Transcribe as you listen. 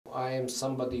I am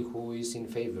somebody who is in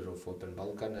favor of Open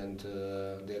Balkan, and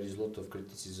there is a lot of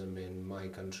criticism in my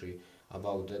country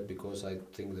about that, because I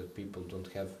think that people don't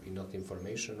have enough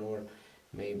information, or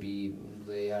maybe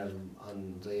they are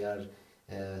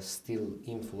still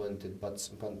influenced but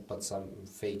some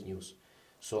fake news.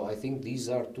 So I think these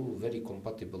are two very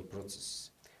compatible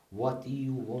processes. What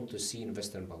EU want to see in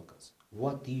Western Balkans?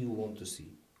 What EU want to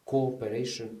see?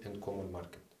 Cooperation and common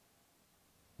market.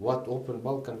 What Open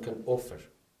Balkan can offer?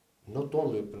 Not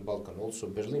only Open Balkan, also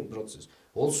Berlin process,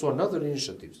 also another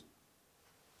initiatives.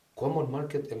 Common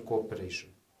market and cooperation.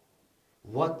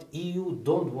 What EU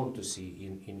don't want to see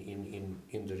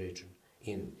in the region.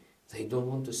 They don't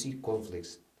want to see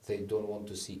conflicts. They don't want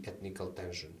to see ethnical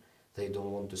tension. They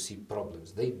don't want to see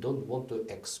problems. They don't want to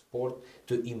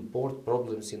import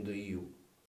problems in the EU.